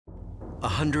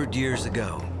100 years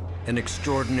ago, an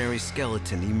extraordinary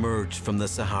skeleton emerged from the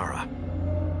Sahara.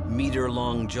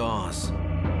 Meter-long jaws,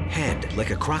 head like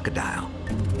a crocodile,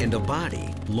 and a body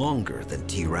longer than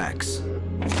T-Rex.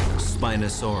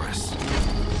 Spinosaurus.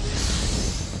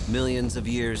 Millions of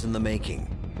years in the making.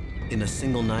 In a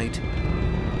single night,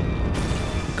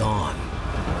 gone.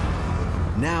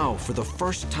 Now, for the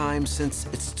first time since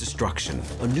its destruction,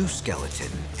 a new skeleton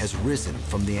has risen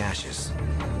from the ashes.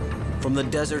 From the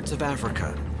deserts of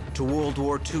Africa to World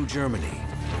War II Germany.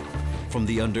 From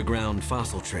the underground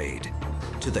fossil trade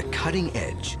to the cutting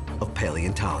edge of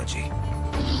paleontology.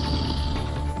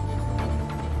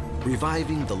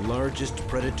 Reviving the largest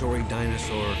predatory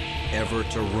dinosaur ever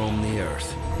to roam the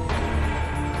Earth.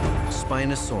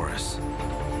 Spinosaurus.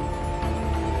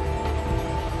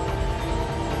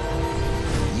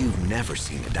 You've never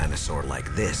seen a dinosaur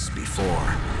like this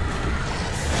before.